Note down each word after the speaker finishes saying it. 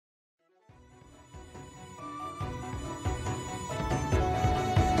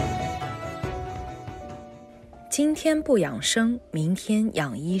今天不养生，明天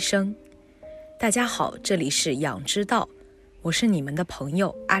养医生。大家好，这里是养之道，我是你们的朋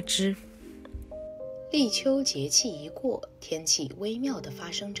友阿之。立秋节气一过，天气微妙地发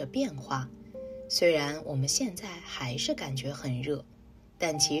生着变化。虽然我们现在还是感觉很热，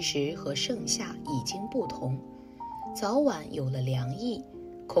但其实和盛夏已经不同。早晚有了凉意，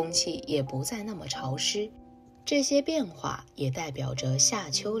空气也不再那么潮湿。这些变化也代表着夏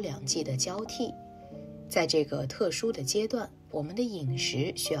秋两季的交替。在这个特殊的阶段，我们的饮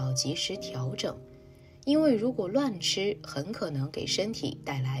食需要及时调整，因为如果乱吃，很可能给身体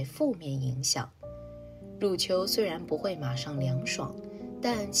带来负面影响。入秋虽然不会马上凉爽，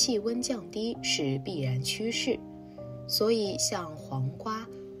但气温降低是必然趋势，所以像黄瓜、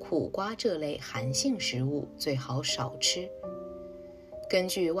苦瓜这类寒性食物最好少吃。根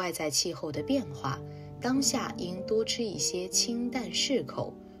据外在气候的变化，当下应多吃一些清淡适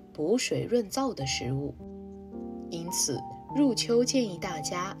口、补水润燥的食物。因此入秋建议大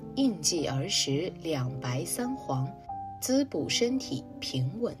家应季而食2白3黄，滋补身体，平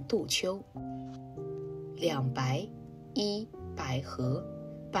稳度秋。2白，一百合。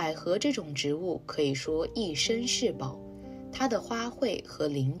百合这种植物可以说一身是宝，它的花卉和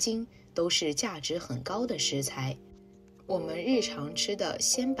鳞茎都是价值很高的食材。我们日常吃的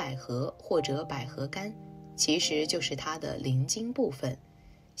鲜百合或者百合干，其实就是它的鳞茎部分，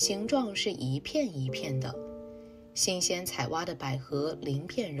形状是一片一片的。新鲜采挖的百合鳞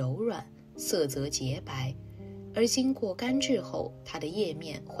片柔软，色泽洁白，而经过干制后，它的叶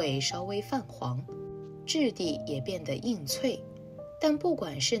面会稍微泛黄，质地也变得硬脆。但不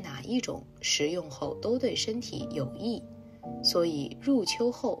管是哪一种，食用后都对身体有益，所以入秋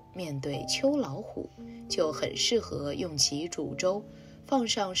后面对秋老虎，就很适合用其煮粥，放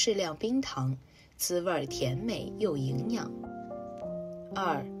上适量冰糖，滋味甜美又营养。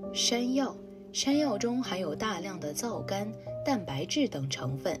2. 山药。山药中含有大量的皂苷、蛋白质等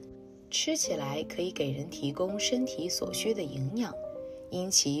成分，吃起来可以给人提供身体所需的营养。因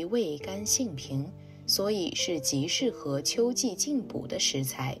其味甘性平，所以是极适合秋季进补的食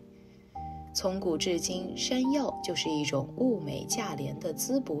材。从古至今，山药就是一种物美价廉的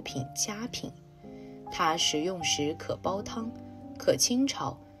滋补品佳品。它食用时可煲汤，可清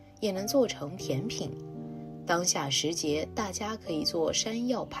炒，也能做成甜品。当下时节，大家可以做山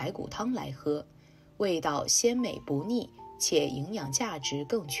药排骨汤来喝，味道鲜美不腻，且营养价值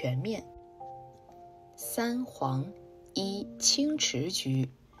更全面。3黄，一青池菊。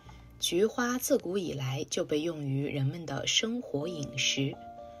菊花自古以来就被用于人们的生活饮食，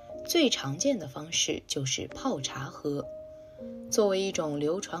最常见的方式就是泡茶喝。作为一种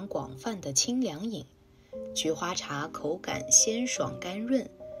流传广泛的清凉饮，菊花茶口感鲜爽甘润，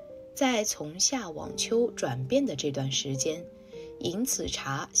在从夏往秋转变的这段时间，饮此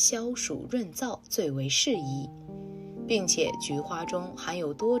茶消暑润燥最为适宜，并且菊花中含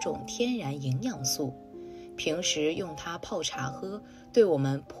有多种天然营养素，平时用它泡茶喝，对我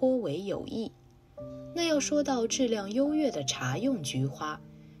们颇为有益。那要说到质量优越的茶用菊花，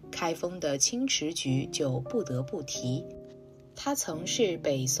开封的青池菊就不得不提。它曾是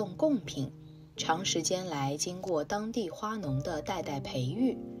北宋贡品，长时间来经过当地花农的代代培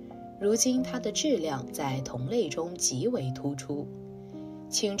育，如今它的质量在同类中极为突出。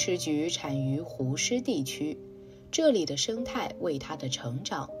青池菊产于湖湿地区，这里的生态为它的成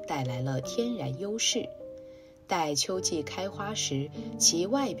长带来了天然优势。待秋季开花时，其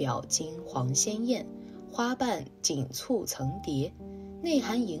外表金黄鲜艳，花瓣紧簇层叠，内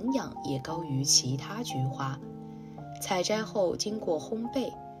含营养也高于其他菊花。采摘后经过烘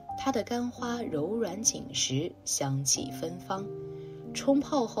焙，它的干花柔软紧实，香气芬芳。冲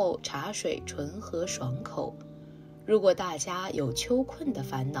泡后茶水醇和爽口。如果大家有秋困的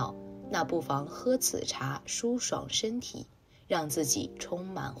烦恼，那不妨喝此茶舒爽身体，让自己充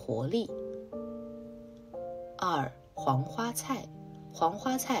满活力。2. 黄花菜。黄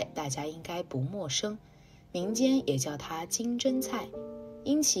花菜大家应该不陌生，民间也叫它金针菜，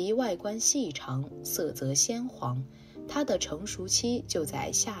因其外观细长，色泽鲜黄，它的成熟期就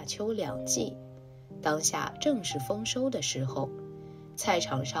在夏秋两季，当下正是丰收的时候。菜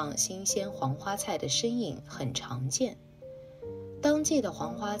场上新鲜黄花菜的身影很常见。当季的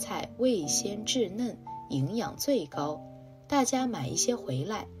黄花菜味鲜质嫩，营养最高，大家买一些回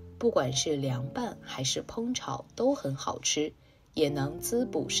来，不管是凉拌还是烹炒都很好吃，也能滋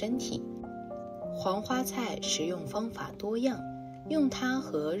补身体。黄花菜食用方法多样，用它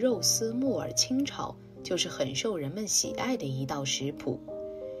和肉丝、木耳清炒就是很受人们喜爱的一道食谱。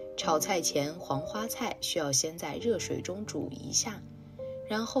炒菜前，黄花菜需要先在热水中煮一下，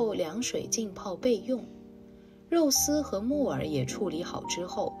然后凉水浸泡备用。肉丝和木耳也处理好之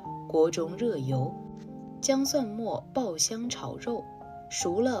后，锅中热油，姜蒜末爆香炒肉，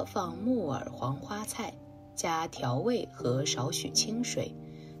熟了放木耳、黄花菜，加调味和少许清水，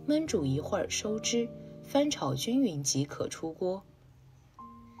焖煮一会儿收汁，翻炒均匀即可出锅。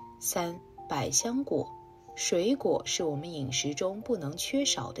3. 百香果。水果是我们饮食中不能缺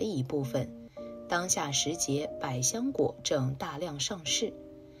少的一部分，当下时节，百香果正大量上市，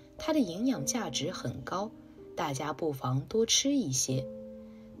它的营养价值很高，大家不妨多吃一些。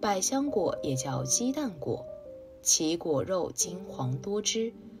百香果也叫鸡蛋果，其果肉金黄多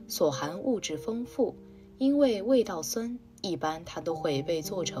汁，所含物质丰富，因为味道酸，一般它都会被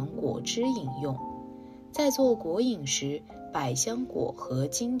做成果汁饮用。在做果饮时，百香果和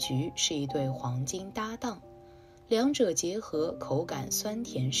金桔是一对黄金搭档，两者结合，口感酸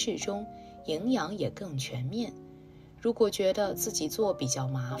甜适中，营养也更全面。如果觉得自己做比较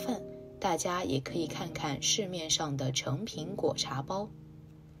麻烦，大家也可以看看市面上的成品果茶包。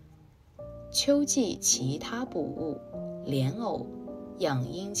秋季其他补物：莲藕，养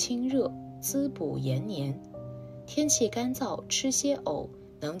阴清热，滋补延年。天气干燥，吃些藕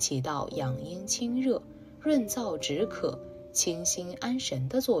能起到养阴清热、润燥止渴、清心安神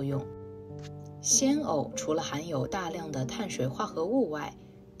的作用。鲜藕除了含有大量的碳水化合物外，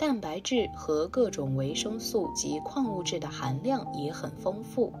蛋白质和各种维生素及矿物质的含量也很丰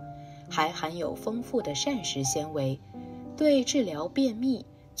富，还含有丰富的膳食纤维，对治疗便秘、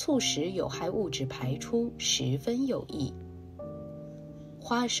促使有害物质排出十分有益。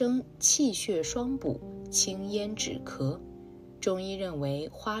花生气血双补，清咽止咳。中医认为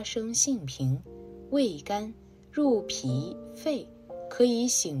花生性平，味甘，入脾肺，可以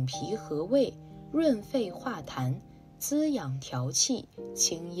醒脾和胃，润肺化痰，滋养调气，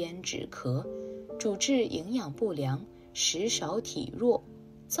清咽止咳，主治营养不良、食少体弱、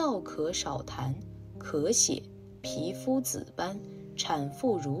燥咳少痰、咳血、皮肤紫斑、产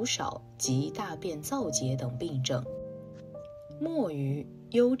妇乳少及大便燥结等病症。墨鱼，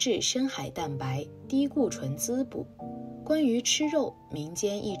优质深海蛋白，低固醇滋补。关于吃肉，民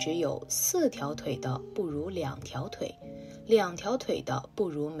间一直有4条腿的不如2条腿，2条腿的不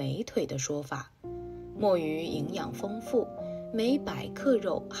如没腿的说法。墨鱼营养丰富，每100克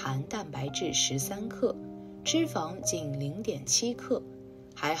肉含蛋白质13克，脂肪仅0.7克，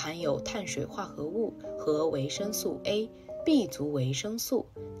还含有碳水化合物和维生素 A、B 族维生素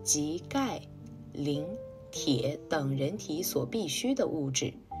及钙、磷、铁等人体所必需的物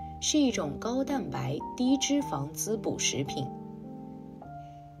质，是一种高蛋白、低脂肪滋补食品。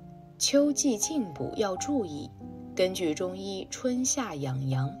秋季进补要注意，根据中医春夏养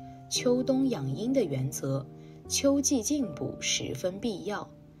阳、秋冬养阴的原则，秋季进补十分必要，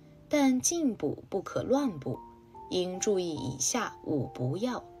但进补不可乱补，应注意以下5不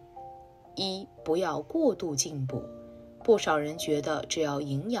要。1. 不要过度进补。不少人觉得只要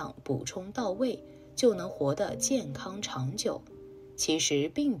营养补充到位，就能活得健康长久，其实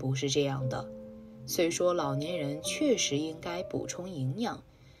并不是这样的。虽说老年人确实应该补充营养，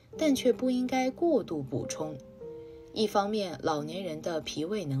但却不应该过度补充。一方面，老年人的脾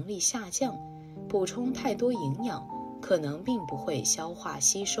胃能力下降，补充太多营养可能并不会消化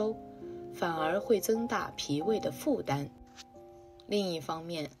吸收，反而会增大脾胃的负担。另一方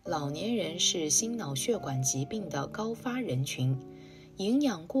面，老年人是心脑血管疾病的高发人群，营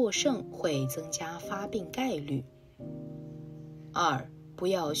养过剩会增加发病概率。2. 不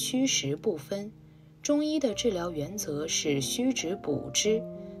要虚实不分。中医的治疗原则是虚质补之，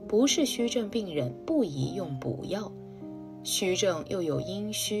不是虚症病人不宜用补药。虚症又有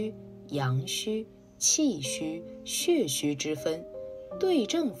阴虚、阳虚、气虚、血虚之分，对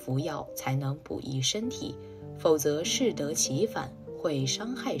症服药才能补益身体，否则适得其反，会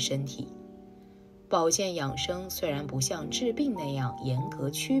伤害身体。保健养生虽然不像治病那样严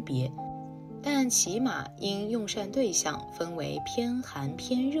格区别，但起码应用膳对象分为偏寒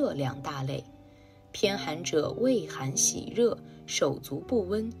偏热2大类。偏寒者畏寒喜热，手足不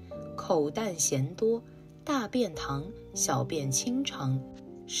温，口淡咸多，大便溏，小便清长，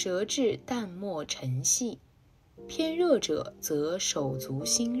舌质淡漠沉细。偏热者则手足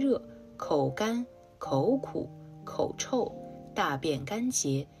心热，口干，口苦，口臭，大便干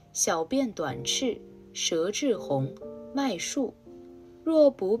结，小便短赤，舌质红，脉数。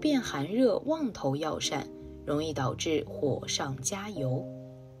若不辨寒热妄投药膳，容易导致火上加油。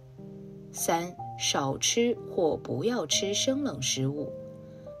3. 少吃或不要吃生冷食物。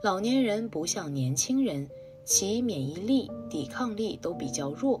老年人不像年轻人，其免疫力、抵抗力都比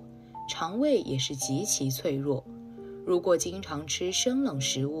较弱，肠胃也是极其脆弱。如果经常吃生冷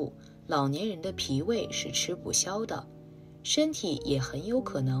食物，老年人的脾胃是吃不消的，身体也很有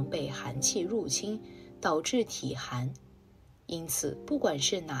可能被寒气入侵，导致体寒。因此不管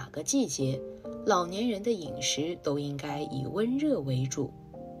是哪个季节，老年人的饮食都应该以温热为主。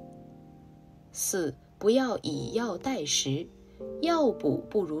4. 不要以药代食，药补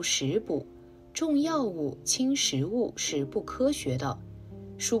不如食补，重药物轻食物是不科学的。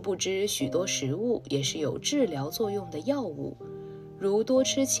殊不知许多食物也是有治疗作用的药物，如多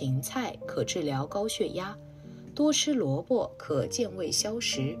吃芹菜可治疗高血压，多吃萝卜可健胃消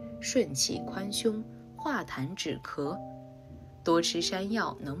食、顺气宽胸、化痰止咳，多吃山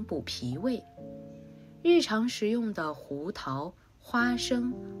药能补脾胃。日常食用的胡桃、花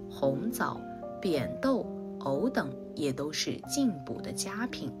生、红枣、扁豆、藕等也都是进补的佳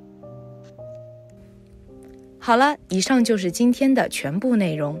品。好了，以上就是今天的全部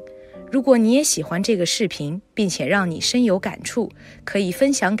内容。如果你也喜欢这个视频，并且让你深有感触，可以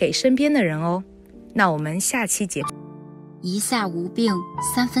分享给身边的人哦。那我们下期节目。一下无病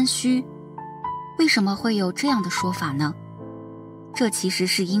三分虚，为什么会有这样的说法呢？这其实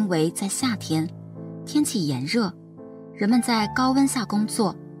是因为在夏天，天气炎热，人们在高温下工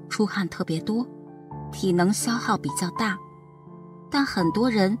作，出汗特别多，体能消耗比较大，但很多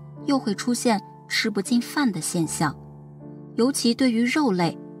人又会出现吃不进饭的现象，尤其对于肉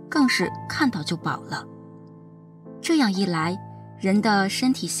类更是看到就饱了。这样一来，人的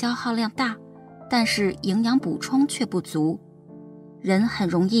身体消耗量大，但是营养补充却不足，人很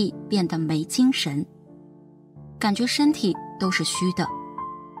容易变得没精神，感觉身体都是虚的，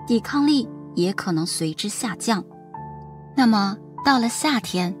抵抗力也可能随之下降。那么到了夏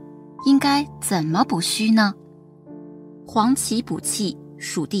天，应该怎么补虚呢？黄芪补气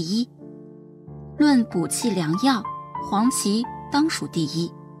属第一，论补气良药，黄芪当属第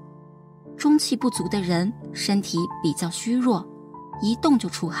一。中气不足的人，身体比较虚弱，一动就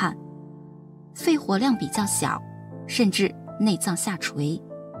出汗，肺活量比较小，甚至内脏下垂，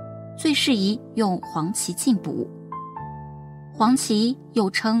最适宜用黄芪进补。黄芪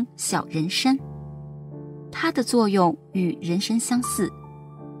又称小人参，它的作用与人参相似，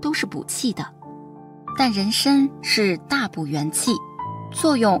都是补气的，但人参是大补元气，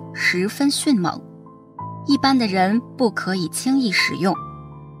作用十分迅猛，一般的人不可以轻易使用。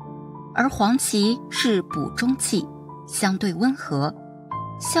而黄芪是补中气，相对温和，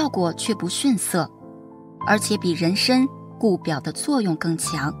效果却不逊色，而且比人参固表的作用更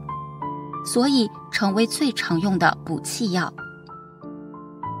强，所以成为最常用的补气药。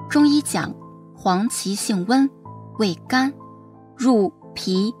中医讲，黄芪性温，味甘，入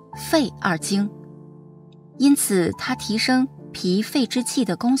脾、肺二经，因此它提升脾肺之气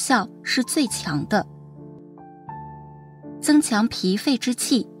的功效是最强的。增强脾肺之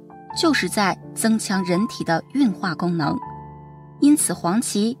气，就是在增强人体的运化功能，因此黄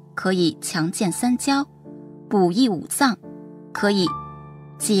芪可以强健三焦，补益五脏，可以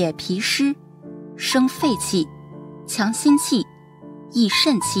解脾湿，生肺气，强心气，益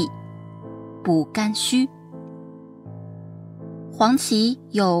肾气，补肝虚。黄芪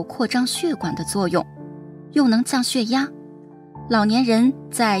有扩张血管的作用，又能降血压，老年人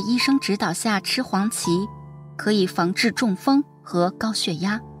在医生指导下吃黄芪，可以防治中风和高血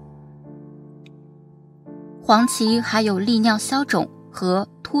压。黄芪还有利尿消肿和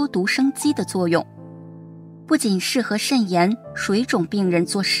脱毒生肌的作用，不仅适合肾炎、水肿病人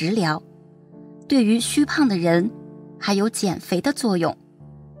做食疗，对于虚胖的人还有减肥的作用。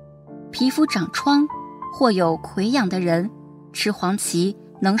皮肤长疮或有溃疡的人，吃黄芪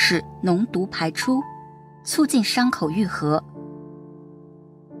能使脓毒排出，促进伤口愈合。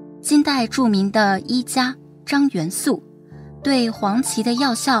金代著名的医家张元素对黄芪的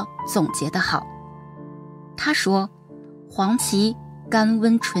药效总结得好，他说：黄芪甘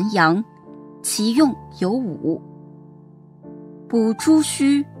温纯阳，其用有五：补诸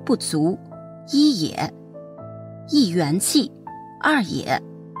虚不足，一也；益元气，二也；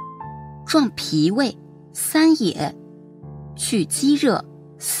壮脾胃，三也；去积热，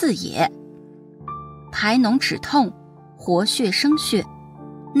四也；排脓止痛，活血生血，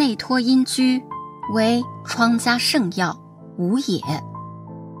内脱阴居，为疮痂圣药，五也。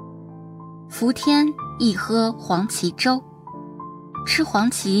伏天宜喝黄芪粥，吃黄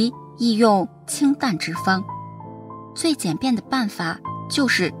芪宜用清淡之方，最简便的办法就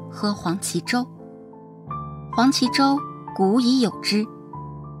是喝黄芪粥。黄芪粥古已有之，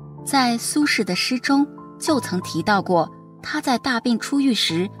在苏轼的诗中就曾提到过他在大病初愈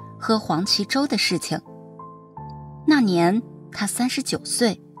时喝黄芪粥的事情。那年他39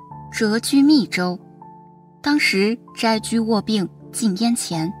岁，谪居密州，当时斋居卧病禁烟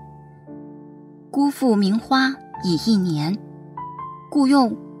前，姑父名花已1年，故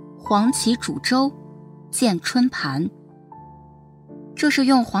用黄芪煮粥，见春盘。这是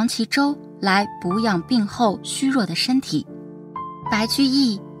用黄芪粥来补养病后虚弱的身体，白居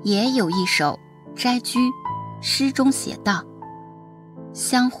易也有一首《斋居》，诗中写道：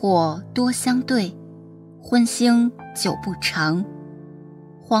香火多相对，荤腥久不长。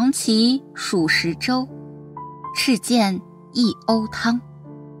黄芪数十粥，赤箭一瓯汤。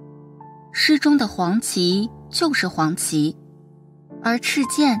诗中的黄芪就是黄芪，而赤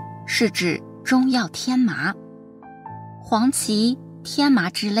箭是指中药天麻。黄芪、天麻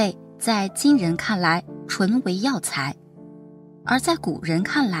之类在今人看来纯为药材，而在古人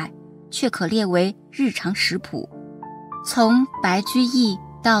看来却可列为日常食谱。从白居易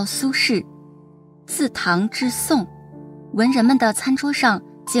到苏轼，自唐至宋，文人们的餐桌上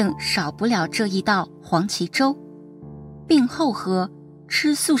竟少不了这一道黄芪粥，病后喝，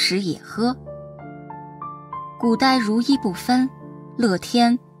吃素时也喝。古代如一不分，乐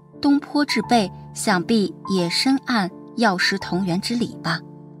天、东坡之辈想必也深谙药食同源之理吧。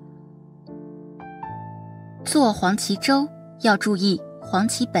做黄芪粥要注意，黄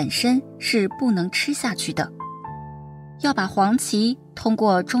芪本身是不能吃下去的，要把黄芪通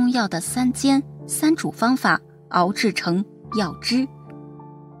过中药的3煎3煮方法熬制成药汁。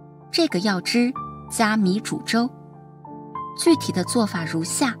这个药汁加米煮粥，具体的做法如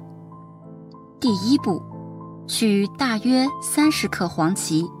下：第一步，取大约30克黄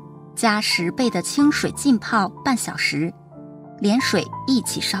芪，加10倍的清水浸泡半小时，连水一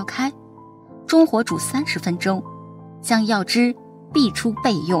起烧开，中火煮30分钟，将药汁避出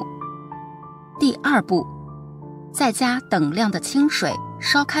备用。第二步，再加等量的清水，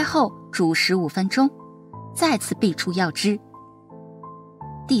烧开后煮15分钟，再次避出药汁。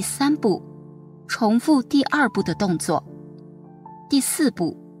第三步，重复第2步的动作。第4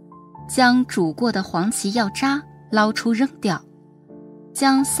步，将煮过的黄芪药渣捞出扔掉，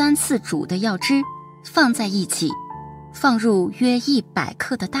将3次煮的药汁放在一起，放入约100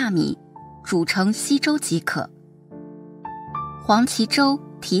克的大米，煮成稀粥即可。黄芪粥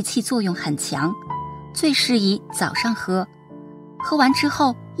提气作用很强，最适宜早上喝，喝完之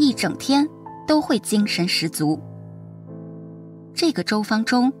后一整天都会精神十足。这个粥方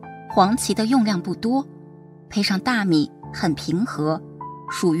中，黄芪的用量不多，配上大米很平和，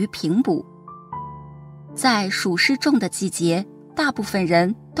属于平补。在暑湿重的季节，大部分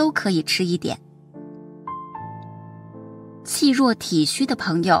人都可以吃一点。气弱体虚的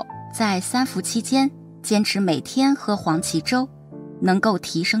朋友在3伏期间坚持每天喝黄芪粥，能够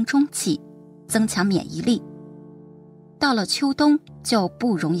提升中气，增强免疫力。到了秋冬就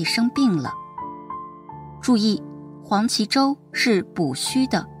不容易生病了。注意，黄芪粥是补虚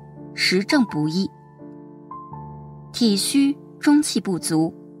的，实证不易。体虚、中气不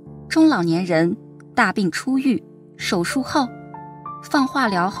足、中老年人、大病初愈、手术后、放化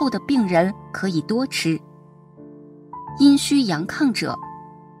疗后的病人可以多吃。阴虚阳亢者、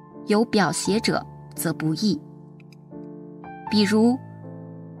有表邪者则不宜。比如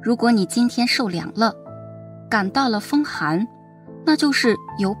果你今天受凉了，感到了风寒，那就是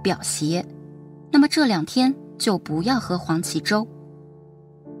有表邪，那么这2天就不要喝黄芪粥。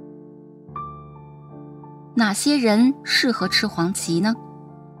哪些人适合吃黄芪呢？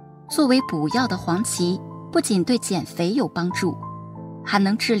作为补药的黄芪不仅对减肥有帮助，还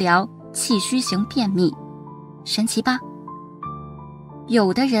能治疗气虚型便秘，神奇吧？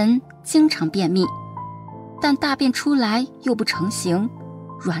有的人经常便秘，但大便出来又不成形，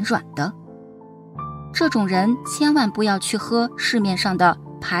软软的，这种人千万不要去喝市面上的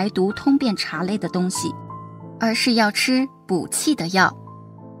排毒通便茶类的东西，而是要吃补气的药，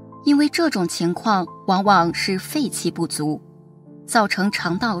因为这种情况往往是肺气不足，造成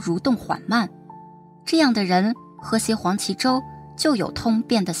肠道蠕动缓慢，这样的人喝些黄芪粥就有通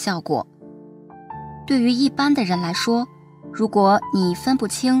便的效果。对于一般的人来说，如果你分不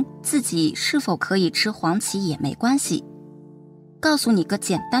清自己是否可以吃黄芪也没关系，告诉你个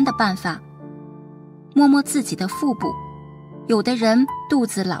简单的办法，摸摸自己的腹部，有的人肚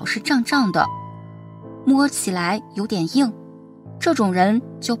子老是胀胀的，摸起来有点硬，这种人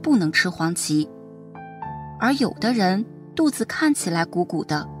就不能吃黄芪。而有的人肚子看起来鼓鼓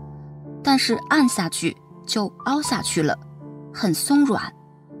的，但是按下去就凹下去了，很松软，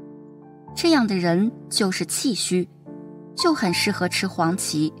这样的人就是气虚，就很适合吃黄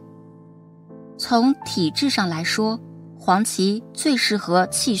芪。从体质上来说，黄芪最适合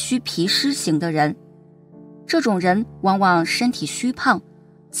气虚脾湿型的人，这种人往往身体虚胖，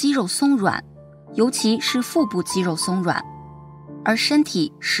肌肉松软，尤其是腹部肌肉松软，而身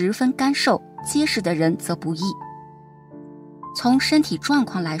体十分干瘦结实的人则不宜。从身体状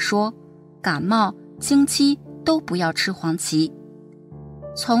况来说，感冒、经期都不要吃黄芪。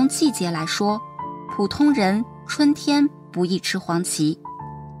从季节来说，普通人春天不宜吃黄芪。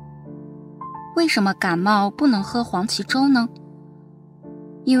为什么感冒不能喝黄芪粥呢？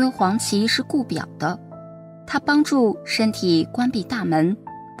因为黄芪是固表的，它帮助身体关闭大门，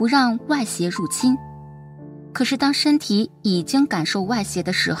不让外邪入侵。可是当身体已经感受外邪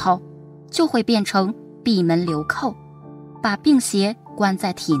的时候，就会变成闭门留寇，把病邪关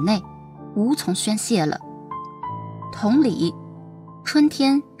在体内，无从宣泄了。同理，春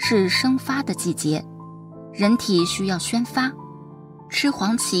天是生发的季节，人体需要宣发，吃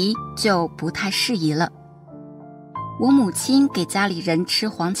黄芪就不太适宜了。我母亲给家里人吃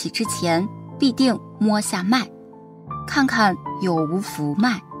黄芪之前，必定摸下脉，看看有无浮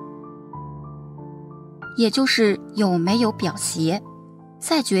脉，也就是有没有表邪，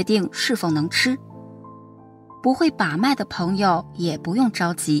再决定是否能吃。不会把脉的朋友也不用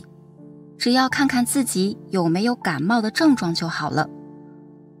着急，只要看看自己有没有感冒的症状就好了。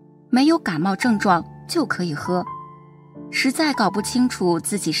没有感冒症状就可以喝。实在搞不清楚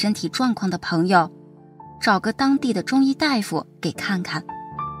自己身体状况的朋友，找个当地的中医大夫给看看。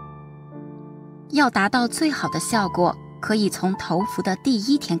要达到最好的效果，可以从头服的第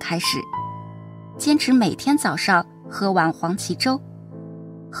1天开始，坚持每天早上喝完黄芪粥，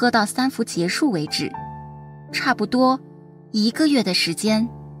喝到3服结束为止。差不多1个月的时间，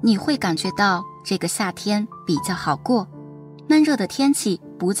你会感觉到这个夏天比较好过，闷热的天气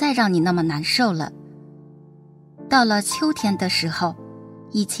不再让你那么难受了。到了秋天的时候，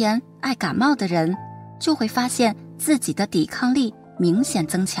以前爱感冒的人就会发现自己的抵抗力明显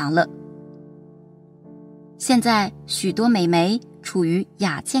增强了。现在许多美眉处于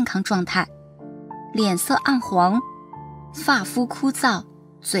亚健康状态，脸色暗黄，发肤枯燥，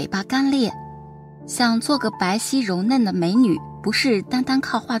嘴巴干裂，想做个白皙柔嫩的美女，不是单单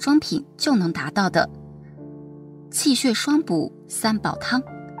靠化妆品就能达到的。气血双补3宝汤，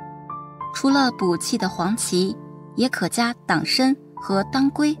除了补气的黄芪，也可加党参和当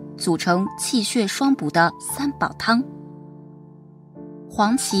归组成气血双补的3宝汤。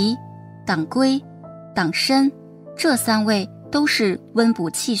黄芪、党归、党参这3味都是温补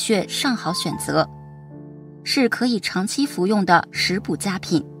气血上好选择，是可以长期服用的食补佳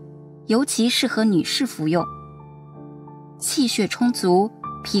品，尤其适合女士服用。气血充足，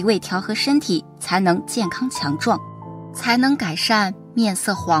脾胃调和身体才能健康强壮，才能改善面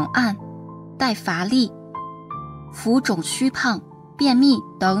色黄暗、带乏力、浮肿虚胖、便秘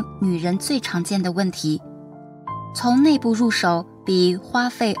等女人最常见的问题。从内部入手，比花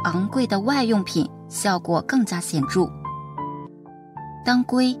费昂贵的外用品效果更加显著。当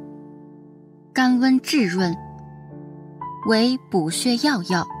归，甘温炙润，为补血药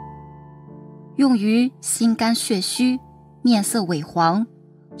药，用于心肝血虚、面色萎黄、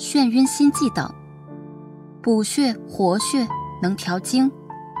眩晕心悸等，补血活血，能调经，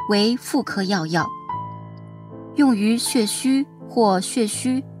为妇科药药，用于血虚或血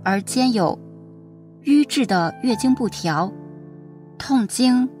虚而兼有瘀滞的月经不调、痛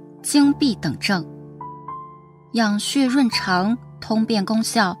经、经闭等症，养血润肠，通便功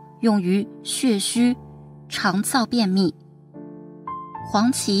效，用于血虚、肠燥便秘。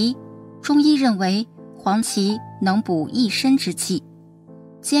黄芪，中医认为黄芪能补一身之气，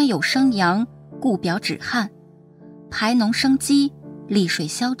兼有生阳、固表止汗、排脓生肌、利水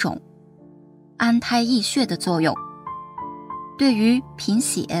消肿、安胎益血的作用。对于贫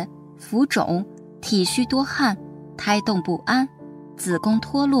血、浮肿、体虚多汗、胎动不安、子宫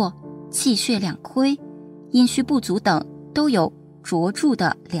脱落、气血两亏、阴虚不足等都有卓著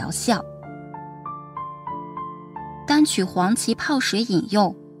的疗效。单取黄芪泡水饮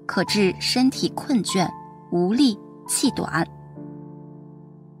用，可治身体困倦、无力、气短。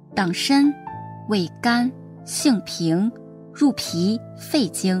党参，味甘，性平，入脾、肺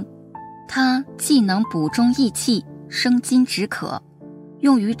经，它既能补中益气、生津止渴，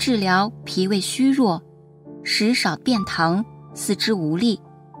用于治疗脾胃虚弱、食少便溏、四肢无力、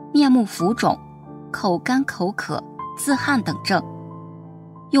面目浮肿、口干口渴、自汗等症，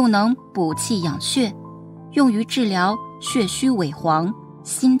又能补气养血，用于治疗血虚萎黄、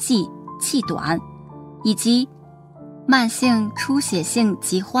心悸、气短，以及慢性出血性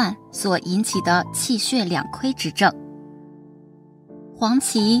疾患所引起的气血两亏之症。黄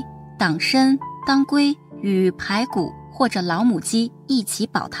芪、党参、当归与排骨或者老母鸡一起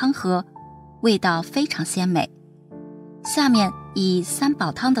煲汤喝，味道非常鲜美。下面以3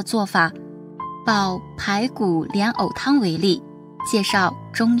宝汤的做法，煲排骨莲藕汤为例，介绍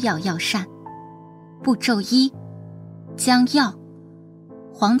中药药膳。步骤1：将药，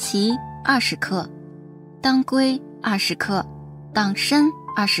黄芪20克，当归20克，党参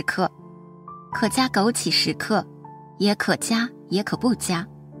20克，可加枸杞10克，也可加也可不加，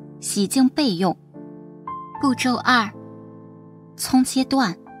洗净备用。步骤2：葱切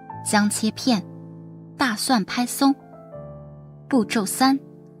段，姜切片，大蒜拍松。步骤3：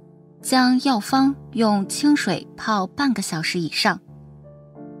将药方用清水泡半个小时以上，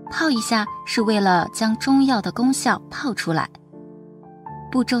泡一下是为了将中药的功效泡出来。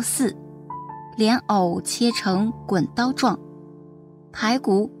步骤4，莲藕切成滚刀状，排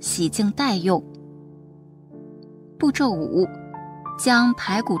骨洗净待用。步骤5，将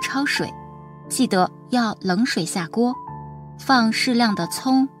排骨焯水，记得要冷水下锅，放适量的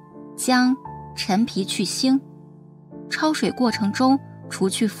葱、姜、陈皮去腥。焯水过程中除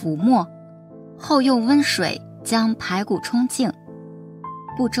去浮沫，后用温水将排骨冲净。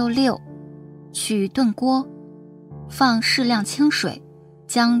步骤6，取炖锅，放适量清水，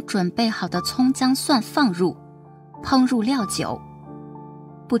将准备好的葱姜蒜放入，烹入料酒。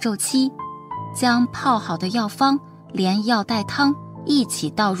步骤7，将泡好的药方连药带汤一起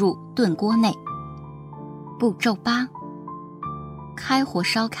倒入炖锅内。步骤8，开火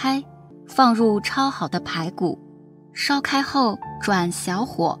烧开，放入焯好的排骨，烧开后转小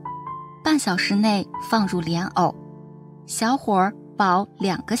火，半小时内放入莲藕，小火煲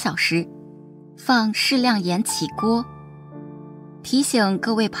2个小时，放适量盐起锅。提醒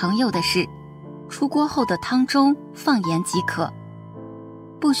各位朋友的是，出锅后的汤中放盐即可，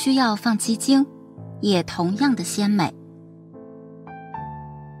不需要放鸡精，也同样的鲜美。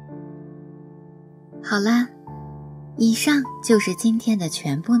好啦，以上就是今天的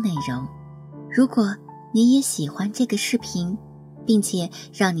全部内容。如果你也喜欢这个视频，并且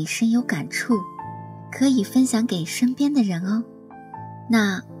让你深有感触，可以分享给身边的人哦。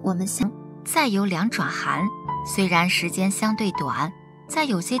那我们再有2爪寒，虽然时间相对短，在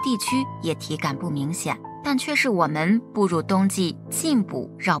有些地区也体感不明显，但却是我们步入冬季进补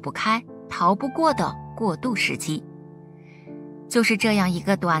绕不开、逃不过的过渡时期。就是这样一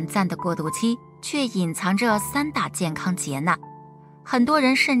个短暂的过渡期，却隐藏着3大健康劫难，很多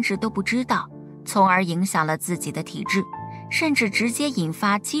人甚至都不知道，从而影响了自己的体质，甚至直接引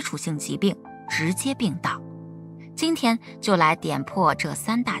发基础性疾病，直接病倒。今天就来点破这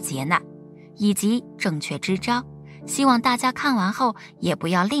3大劫难以及正确支招，希望大家看完后也不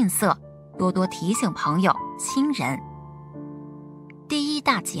要吝啬，多多提醒朋友亲人。第1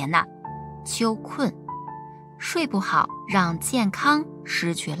大劫难，秋困。睡不好让健康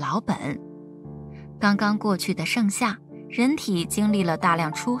失去老本。刚刚过去的盛夏，人体经历了大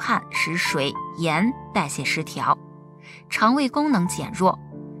量出汗，使水、盐代谢失调，肠胃功能减弱，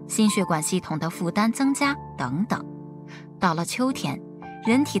心血管系统的负担增加等等。到了秋天，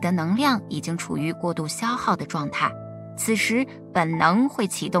人体的能量已经处于过度消耗的状态，此时本能会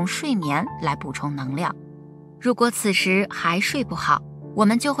启动睡眠来补充能量。如果此时还睡不好，我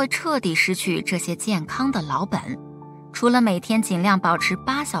们就会彻底失去这些健康的老本。除了每天尽量保持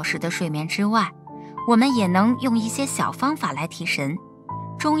8小时的睡眠之外，我们也能用一些小方法来提神。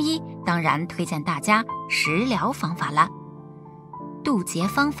中医当然推荐大家食疗方法了。渡劫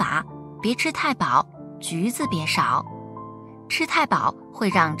方法，别吃太饱，橘子别少。吃太饱会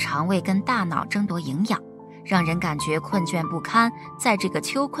让肠胃跟大脑争夺营养，让人感觉困倦不堪。在这个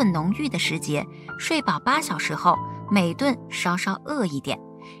秋困浓郁的时节，睡饱8小时后，每顿稍稍饿一点，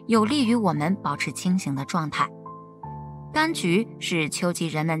有利于我们保持清醒的状态。柑橘是秋季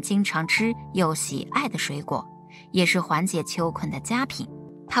人们经常吃又喜爱的水果，也是缓解秋困的佳品。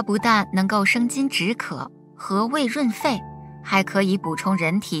它不但能够生津止渴、和胃润肺，还可以补充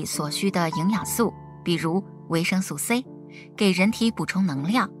人体所需的营养素，比如维生素 C， 给人体补充能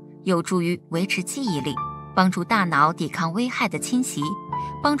量，有助于维持记忆力，帮助大脑抵抗危害的侵袭，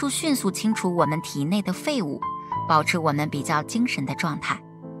帮助迅速清除我们体内的废物，保持我们比较精神的状态。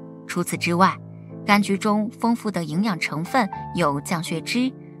除此之外，柑橘中丰富的营养成分有降血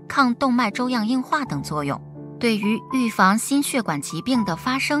脂、抗动脉粥样硬化等作用，对于预防心血管疾病的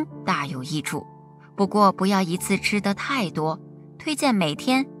发生大有益处。不过不要一次吃得太多，推荐每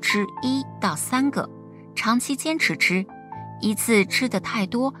天吃1到3个，长期坚持吃，一次吃得太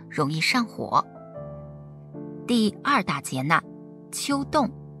多容易上火。第2大劫难，秋冻。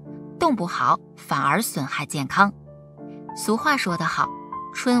冻不好反而损害健康。俗话说得好，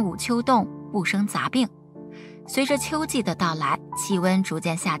春捂秋冻，不生杂病。随着秋季的到来，气温逐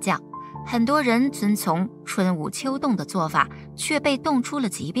渐下降，很多人遵从春捂秋冻的做法，却被冻出了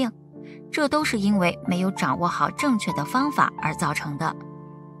疾病，这都是因为没有掌握好正确的方法而造成的。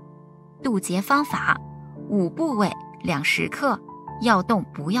渡劫方法：5部位2时克，要动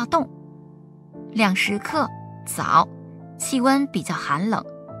不要动。2时克，早，气温比较寒冷，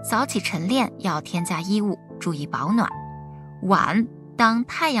早起晨练要添加衣物，注意保暖。晚，当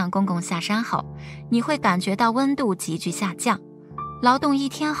太阳公公下山后，你会感觉到温度急剧下降，劳动1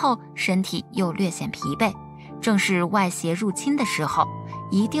天后，身体又略显疲惫，正是外邪入侵的时候，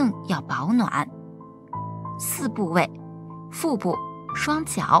一定要保暖。4部位：腹部、双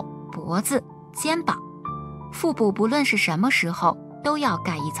脚、脖子、肩膀、腹部，不论是什么时候都要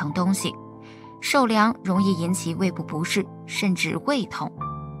盖一层东西。受凉容易引起胃部不适，甚至胃痛。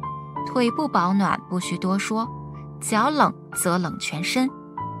腿部保暖不需多说，脚冷则冷全身。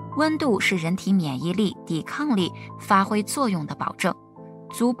温度是人体免疫力、抵抗力发挥作用的保证，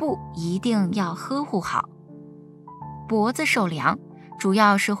足部一定要呵护好。脖子受凉主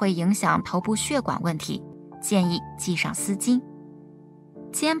要是会影响头部血管问题，建议系上丝巾。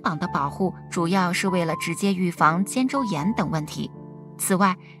肩膀的保护主要是为了直接预防肩周炎等问题。此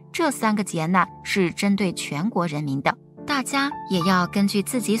外，这3个劫难是针对全国人民的，大家也要根据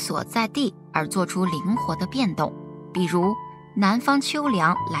自己所在地而做出灵活的变动。比如南方秋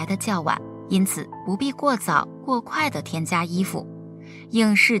凉来得较晚，因此不必过早过快地添加衣服，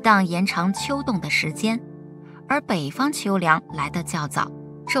应适当延长秋冻的时间。而北方秋凉来得较早，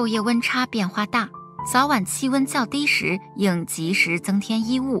昼夜温差变化大，早晚气温较低时应及时增添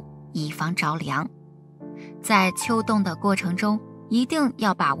衣物，以防着凉。在秋冻的过程中，一定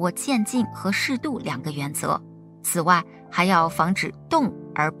要把握渐进和适度2个原则。此外，还要防止冻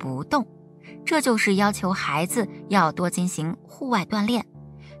而不冻，这就是要求孩子要多进行户外锻炼。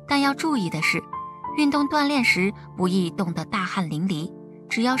但要注意的是，运动锻炼时不宜冻得大汗淋漓，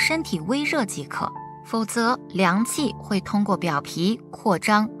只要身体微热即可，否则凉气会通过表皮扩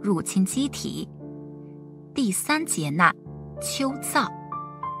张入侵机体。第3劫难，秋燥，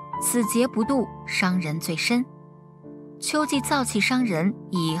此劫不度，伤人最深。秋季燥气伤人，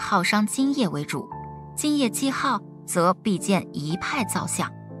以耗伤津液为主，津液既耗，则必见一派燥象，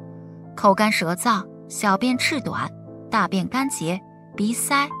口干舌燥，小便赤短，大便干结，鼻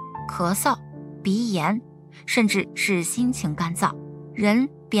塞、咳嗽、鼻炎，甚至是心情干燥，人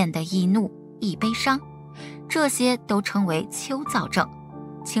变得易怒、易悲伤，这些都称为秋燥症。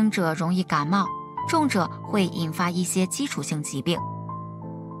轻者容易感冒，重者会引发一些基础性疾病。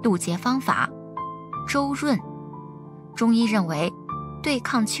渡劫方法：周润。中医认为，对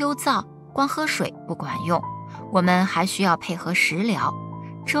抗秋燥，光喝水不管用，我们还需要配合食疗。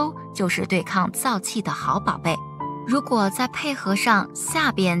粥就是对抗燥气的好宝贝。如果再配合上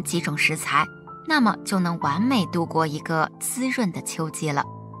下边几种食材，那么就能完美度过一个滋润的秋季了。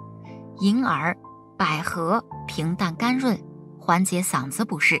银耳、百合平淡甘润，缓解嗓子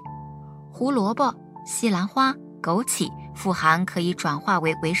不适。胡萝卜、西兰花、枸杞富含可以转化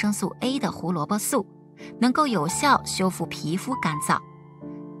为维生素 A 的胡萝卜素，能够有效修复皮肤干燥。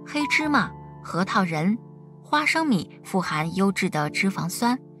黑芝麻、核桃仁、花生米富含优质的脂肪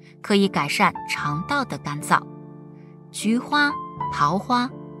酸，可以改善肠道的干燥。菊花、桃花、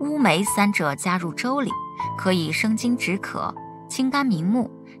乌梅3者加入粥里，可以生津止渴、清肝明目，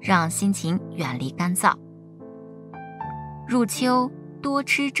让心情远离干燥。入秋多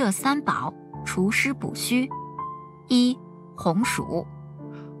吃这3宝，除湿补虚。1. 红薯。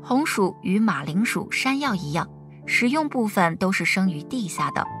红薯与马铃薯、山药一样，食用部分都是生于地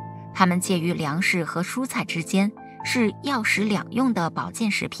下的，它们介于粮食和蔬菜之间，是药食两用的保健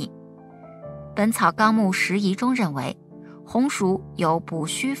食品。本草纲目拾遗中认为，红薯有补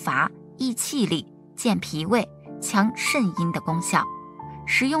虚乏、益气力、健脾胃、强肾阴的功效。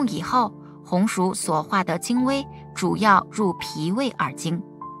食用以后，红薯所化的精微主要入脾胃2经，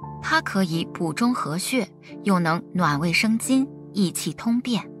它可以补中和血，又能暖胃生津、益气通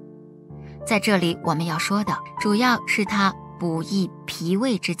便。在这里我们要说的主要是它补益脾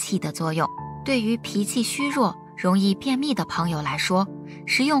胃之气的作用。对于脾气虚弱、容易便秘的朋友来说，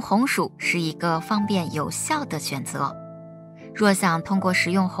食用红薯是一个方便有效的选择。若想通过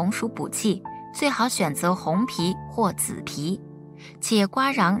食用红薯补气，最好选择红皮或紫皮，且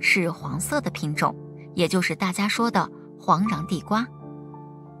瓜瓤是黄色的品种，也就是大家说的黄瓤地瓜。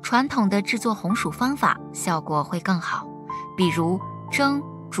传统的制作红薯方法效果会更好，比如蒸、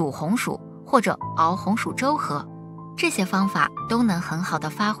煮红薯或者熬红薯粥喝，这些方法都能很好的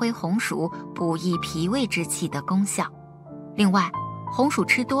发挥红薯补益脾胃之气的功效。另外，红薯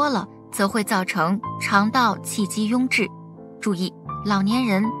吃多了则会造成肠道气机壅滞，注意老年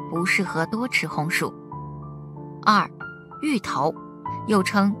人不适合多吃红薯。2. 芋头，又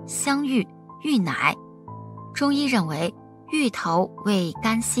称香芋、芋奶。中医认为，芋头味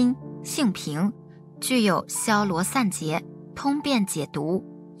甘辛，性平，具有消罗散结、通便解毒、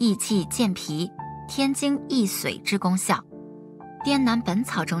益气健脾、添精益髓之功效。滇南本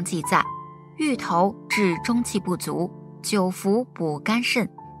草中记载，芋头治中气不足，久服补肝肾，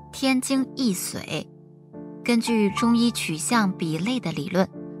添精益髓。根据中医取向比类的理论，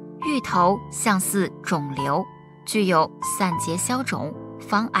芋头相似肿瘤，具有散结消肿、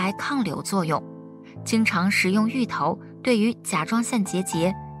防癌抗瘤作用。经常食用芋头，对于甲状腺结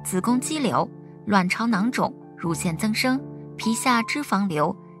节、子宫肌瘤、卵巢囊肿、乳腺增生、皮下脂肪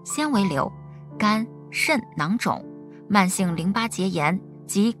瘤、纤维瘤、肝、肾囊肿、慢性淋巴结炎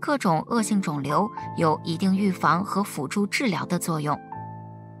及各种恶性肿瘤有一定预防和辅助治疗的作用。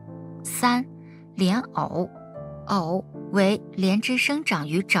3. 莲藕。藕为莲枝生长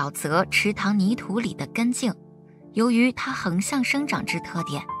于沼泽、池塘泥土里的根茎，由于它横向生长之特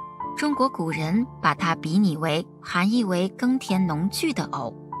点，中国古人把它比拟为含义为耕田农具的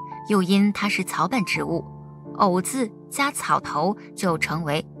藕，又因它是草本植物，藕字加草头就成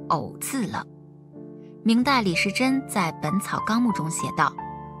为藕字了。明代李时珍在《本草纲目》中写道：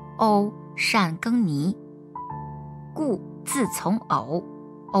藕善耕泥，故自从藕，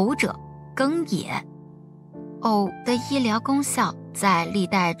藕者耕也。藕的医疗功效在历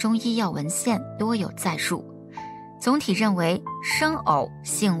代中医药文献多有载述，总体认为生藕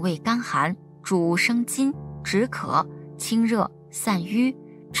性味甘寒，主生津、止渴、清热、散瘀、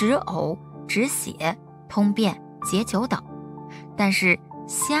止呕、止血、通便、解酒等。但是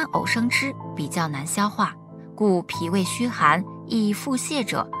鲜藕生吃比较难消化，故脾胃虚寒易腹泻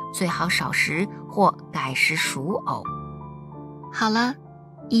者最好少食或改食熟藕。好了，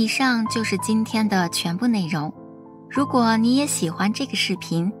以上就是今天的全部内容。如果你也喜欢这个视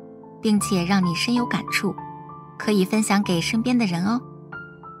频，并且让你深有感触，可以分享给身边的人哦。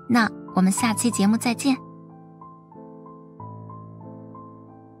那我们下期节目再见。